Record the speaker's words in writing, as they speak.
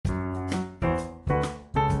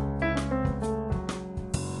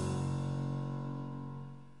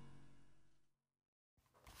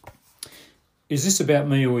Is This About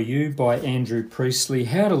Me or You by Andrew Priestley.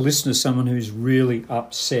 How to listen to someone who's really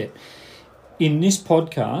upset. In this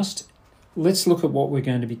podcast, let's look at what we're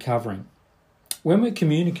going to be covering. When we're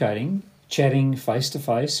communicating, chatting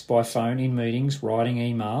face-to-face, by phone, in meetings, writing,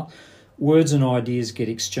 email, words and ideas get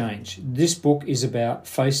exchanged. This book is about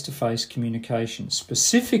face-to-face communication,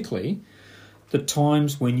 specifically the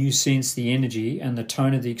times when you sense the energy and the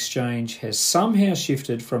tone of the exchange has somehow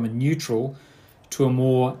shifted from a neutral to a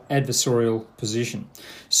more adversarial position.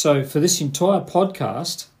 So for this entire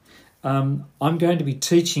podcast, I'm going to be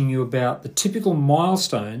teaching you about the typical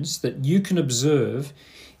milestones that you can observe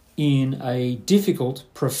in a difficult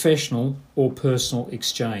professional or personal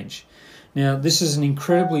exchange. Now, this is an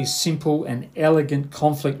incredibly simple and elegant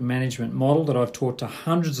conflict management model that I've taught to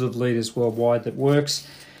hundreds of leaders worldwide that works,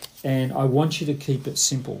 and I want you to keep it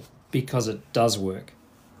simple because it does work.